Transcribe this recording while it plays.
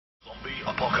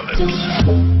Kaigan,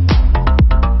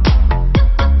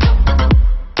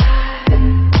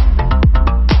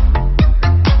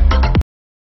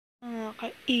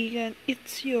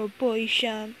 it's your boy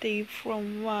Shanti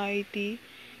from YT.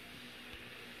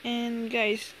 And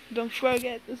guys, don't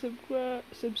forget to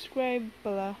subscribe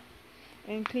pala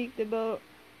and click the bell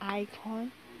icon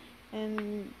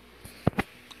and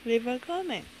leave a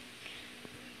comment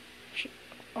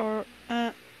or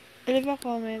leave a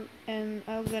comment and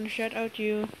I'm gonna shout out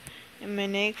you in my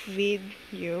next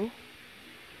video.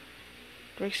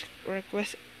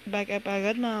 Request back up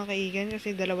agad mga kaigan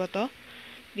kasi dalawa to.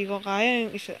 Di ko kaya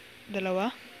yung dalawa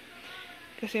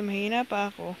kasi mahina pa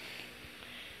ako.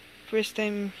 First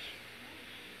game.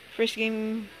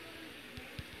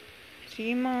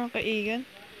 Sige mga kaigan.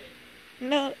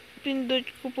 Pindot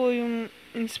ko po yung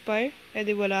inspire.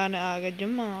 Di wala na agad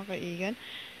yung mga kaigan.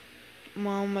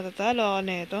 Mga matatalo ako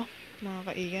na ito. Mga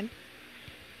kaigan.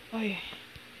 Ay.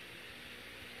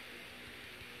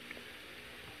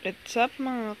 What's up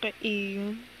mga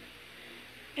kaigan?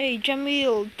 Hey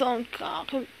Jamil, don't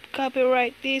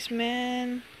copyright this,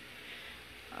 man.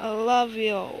 I love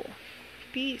you.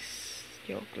 Peace.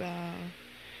 Joke lang.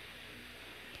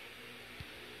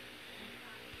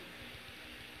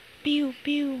 Pew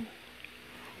pew.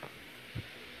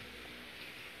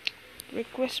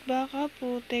 Request baka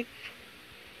putek.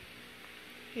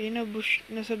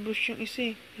 Nasa bush yung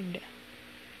isa eh. Hindi.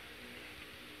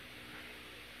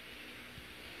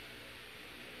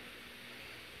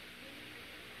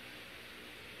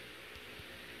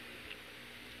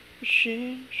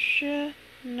 Siya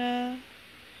na.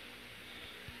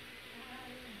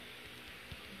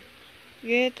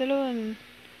 Getalon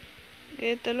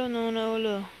una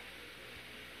ulo.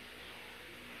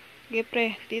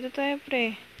 Pre, dito tayo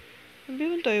pre.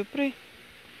 Sabihin tayo pre.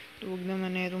 Tuwag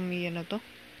naman na itong Mia na to.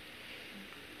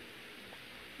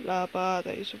 Wala pa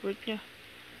tayo support niya.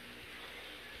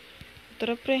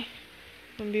 Tara pre.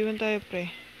 Sabihin tayo pre.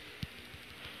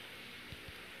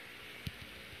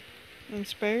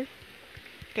 Inspire.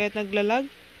 Kahit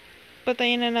naglalag,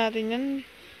 patayin na natin yan.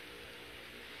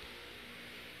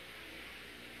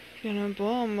 Ganun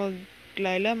po,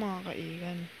 mag-layla mga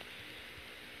kaigan.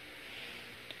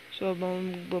 So,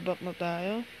 magbabak na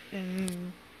tayo.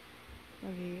 And,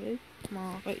 mag-iit,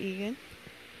 mga kaigan.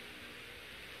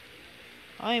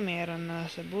 Ay, meron na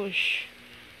sa bush.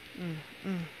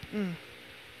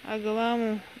 Nagawa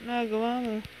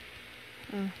mo.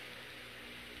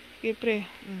 Okay, pre.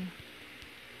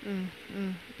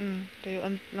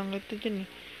 Tayuan lang kita dyan eh.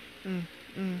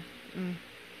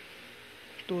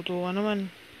 Tuto ka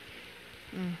naman.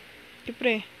 Okay,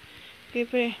 pre.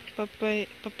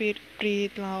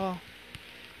 Papirit lang ako.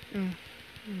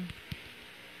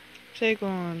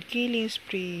 Second, killing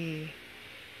spree.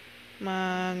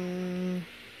 Man.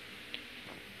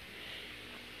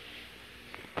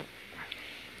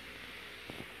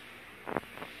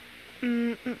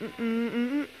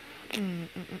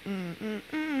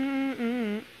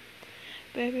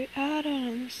 Baby, I don't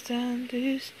understand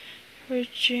this. We're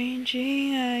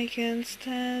changing, I can't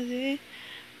stand it.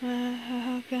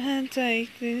 How can I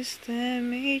take this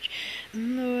damage?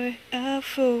 And the way I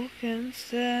feel can't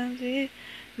stand it.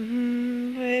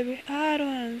 Baby, I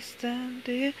don't understand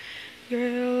it.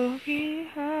 Girl, looking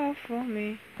hard for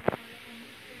me.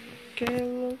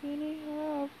 Girl, looking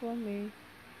hard for me.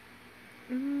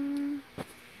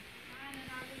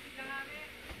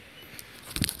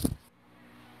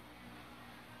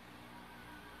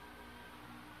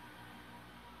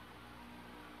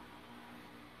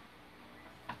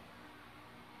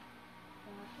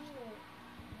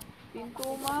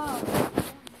 Pinto, ma.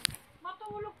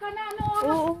 Matulog ka na, ano?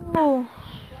 Oo.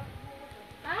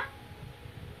 Ha?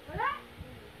 Wala?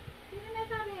 Sino na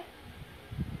sabi?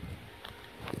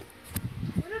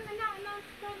 Wala na lang,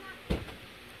 announce ka na.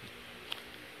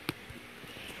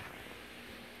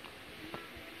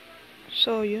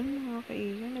 So, yun mga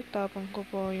kaigan. Nagtapang ko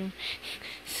po yung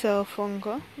cellphone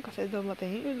ko. Kasi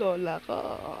dumating yung lola ko.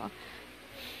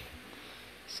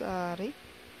 Sorry.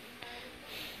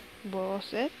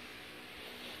 Boset.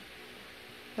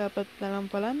 Dapat na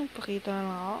lang pala, nagpakita na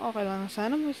lang ako. Okay lang,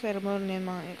 sana may sermon yan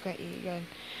mga kaigan.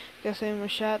 Kasi mo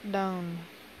shutdown.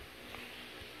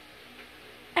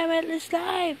 I'm at this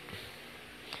live.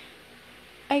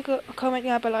 Ay, comment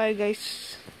nga pala kayo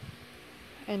guys.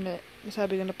 Ay,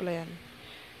 nasabi ko na pala yan.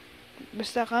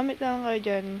 Basta comment lang kayo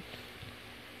dyan.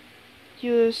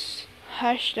 Use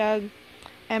hashtag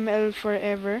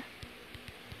MLForever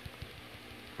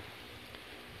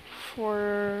for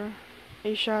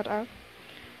a shout out.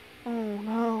 Oh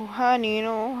no, honey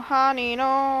no. Honey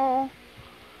no.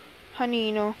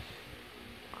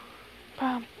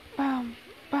 Bam, bam,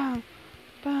 bam.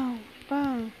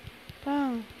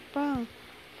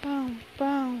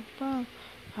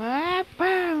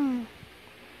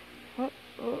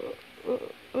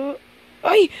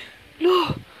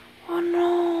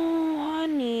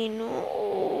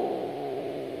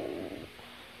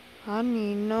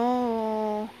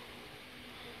 Kanino?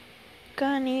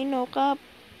 Kanino ka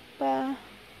pa?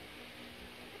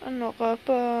 Ano ka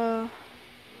pa?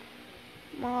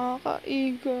 Mga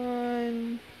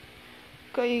kaigan.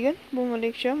 Kaigan?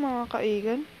 Bumalik siya, mga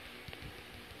kaigan.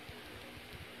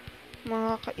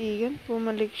 Mga kaigan,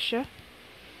 bumalik siya.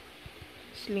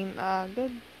 Slim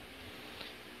agad.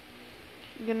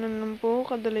 Ganun lang po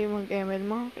kadali mag-ML,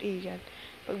 mga kaigan.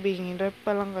 Pagbiging rep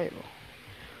pa lang kayo.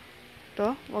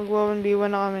 Ito,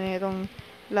 mag-1v1 na kami na itong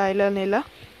layla nila.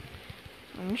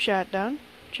 Shutdown.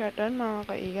 Shutdown, mga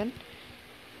kaigan.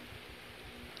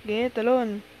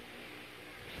 Talon.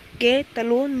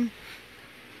 Talon.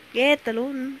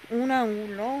 Talon.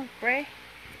 Uno, pre.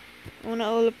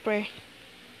 Ulo, pre.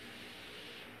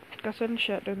 Kasan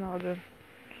shutdown ako dun.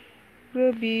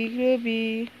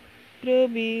 Grabe.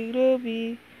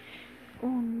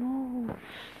 Oh no.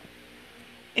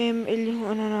 ML yung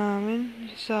ano namin.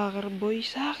 Soccer boy.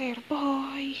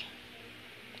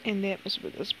 Hindi, mas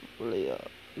batas pa pala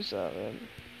yung sa akin.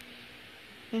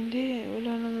 Hindi,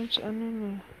 wala naman sa ano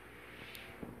na.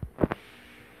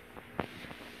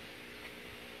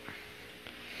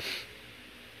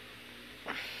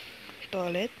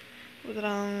 Toilet.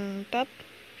 Putrang tap.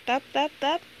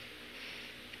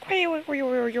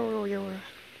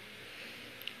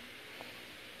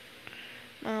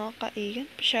 Mga kaigan,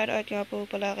 shoutout nga po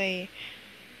pala kay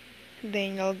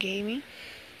Daniel Gaming.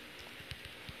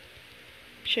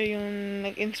 Siya yung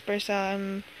nag-inspire sa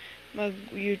akin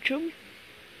mag-YouTube.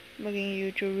 Maging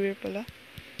YouTuber pala.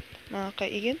 Mga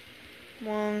kaigan,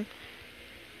 mukhang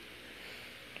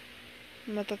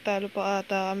matatalo pa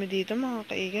ata kami dito, mga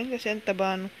kaigan, kasi ang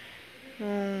taba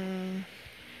nung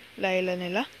layla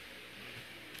nila.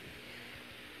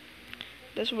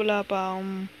 Tapos wala pa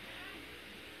akong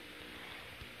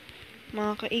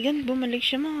mga kaigan, bumalik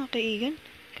siya, mga kaigan.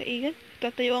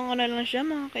 Tatayuan ko na lang siya,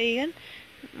 mga kaigan.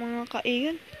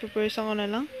 Pipursan ko na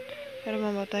lang para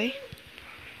mamatay.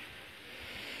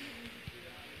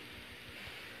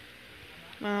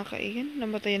 Mga kaigan,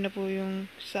 namatay na po yung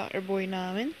soccer boy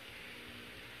namin.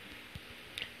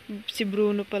 Si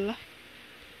Bruno pala.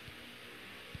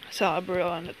 Soccer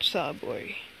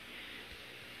boy.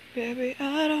 Baby,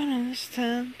 I don't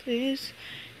understand this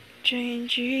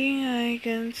changing, I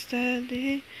can't stand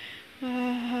it.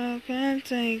 I can't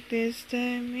take this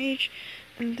damage,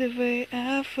 and the way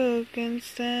I feel can't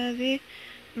stand it.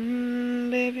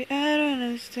 Baby, I don't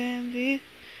understand it.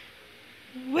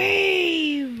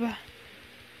 Wave!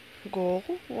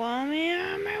 Goku, wame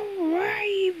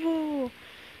wave!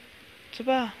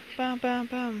 Saba,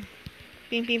 pam.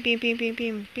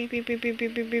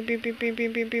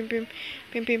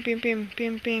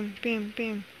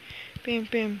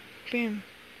 Pim.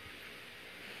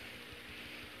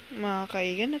 Mga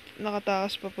kaigan,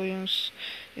 nakatakas pa po yung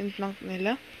tank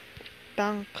nila.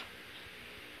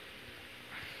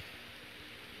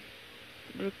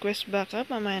 Request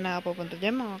backup, mamaya nakapupunta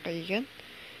dyan, mga kaigan.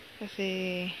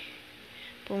 Kasi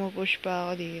pumupush pa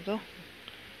ako dito.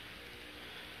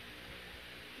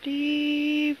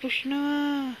 Push na.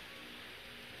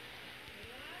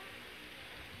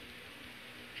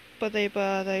 Patay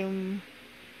pa tayong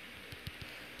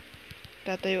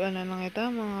tatayuan na lang ito,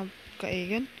 mga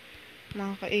kaigan.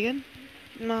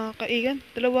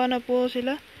 Dalawa na po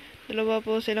sila. Dalawa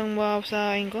po silang mawawap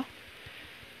sa akin ko.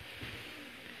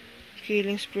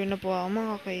 Killing spree na po ako,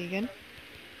 mga kaigan.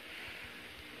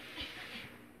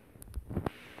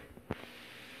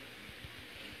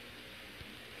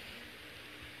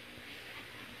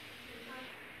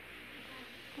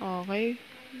 Okay,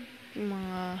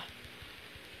 mga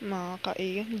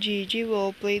kaigan, GG,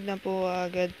 well played na po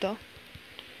agad to.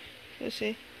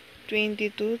 Kasi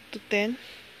 22-10,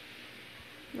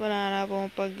 wala na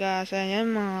pong pag-asa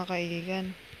niyan, mga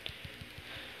kaigan.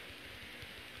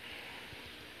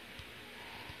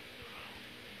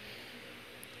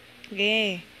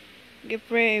 Okay,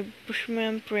 pre, push mo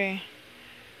yan, pre.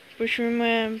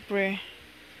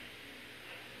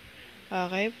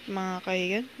 Okay, mga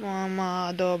kaigan,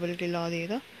 mga double kill ako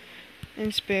dito.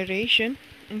 Inspire.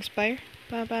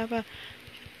 Pa.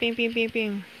 Ping.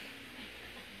 Ping.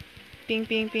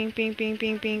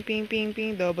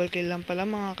 Double kill lang pala,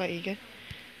 mga kaigan.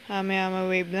 May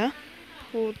wave na.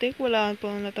 Putik, wala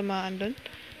po natamaan doon.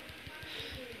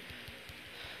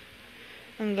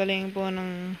 Ang galing po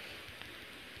ng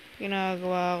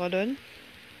ginagawa ko doon.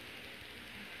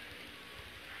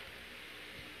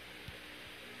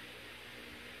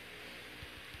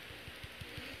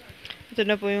 Ito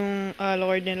na po yung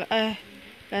Lord nila.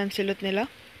 Lancelot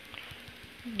nila.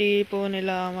 Di po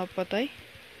nila mapatay.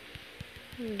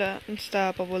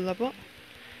 Unstoppable na po.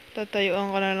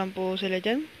 Tatayuan ko na lang po sila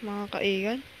dyan, mga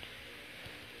kaigan.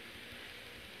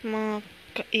 Mga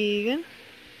kaigan.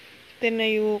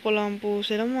 Tinayo ko lang po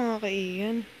sila mga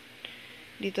kaigan.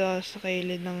 Dito sa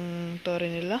kilid ng tore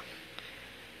nila.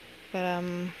 Para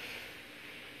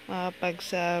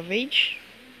makapag-savage.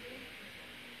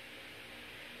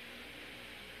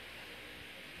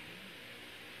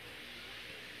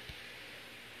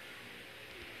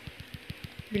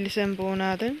 Bilisan po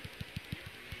natin.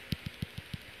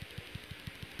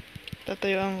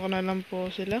 Tatayuan ko na lang po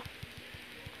sila.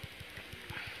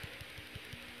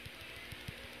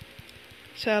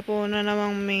 Isa po na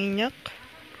namang maniac.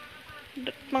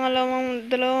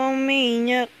 Dalawang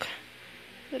maniac.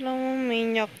 Dalawang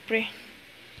maniac pre.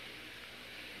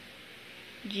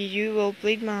 GG, well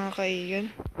played mga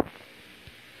kaigan.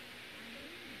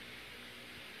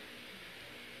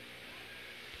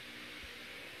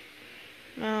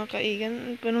 Mga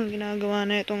kaigan, anong ginagawa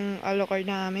na itong alocard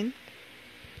namin?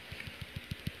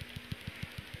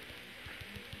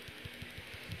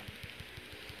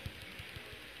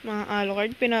 Mga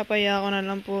alocard, pinapaya ko na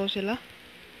lang po sila.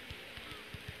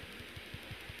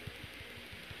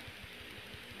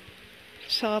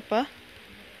 Isa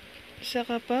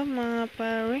ka pa mga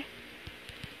pare.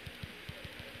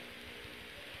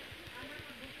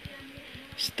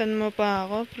 Stun mo pa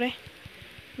ako pre.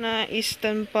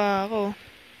 Na-stun pa ako.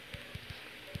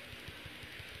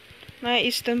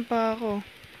 Na-stun pa ako.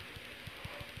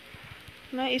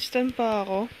 Na-stun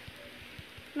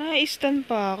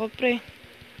pa ako pre.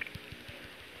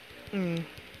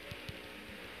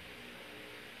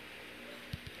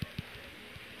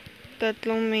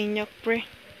 Tatlong maniac pre.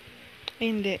 Ay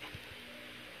hindi.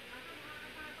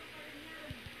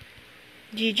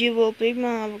 GG, well played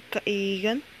mga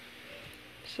kaigan.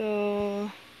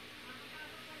 So,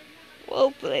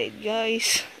 well played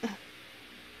guys.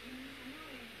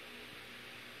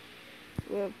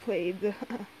 Well played.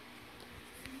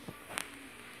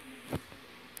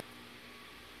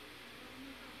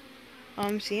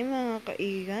 See mga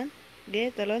kaigan.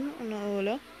 Di, talon,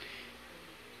 ulo.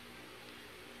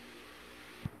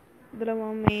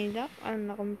 Dalawang maniac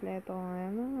ang nakompleto ko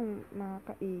ngayon mga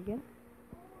kaigan.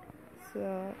 So,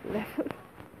 level.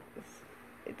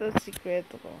 Ito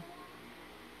sikreto ko.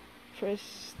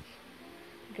 First,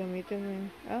 gamitin mo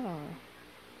yung,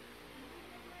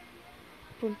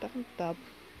 punta kang top,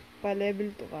 pa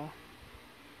level 2 ka.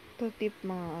 Ito tip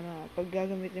mga pag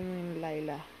gagamitin mo yung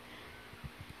layla.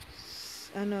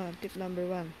 Tip number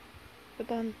 1.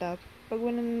 Punta kang top, pag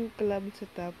walang kalaban sa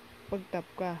top, pag top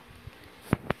ka.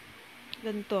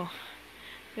 Ganito.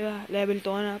 Diba? Level 2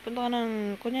 ka na. Punta ka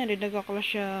ng, kunyari,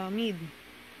 nagka-clash siya mid.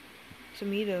 Sa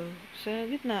middle. Sa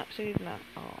gitna. Sa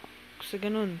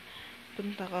ganun.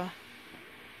 Punta ka.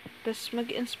 Tapos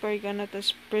mag-inspire ka na.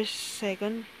 Tapos press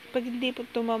second. Pag hindi po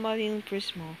tumama yung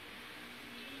press mo,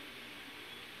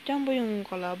 jumbo yung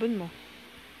kalaban mo.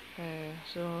 Okay.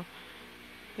 So,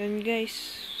 yun guys.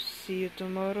 See you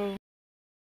tomorrow.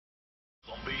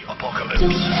 Zombie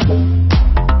apocalypse.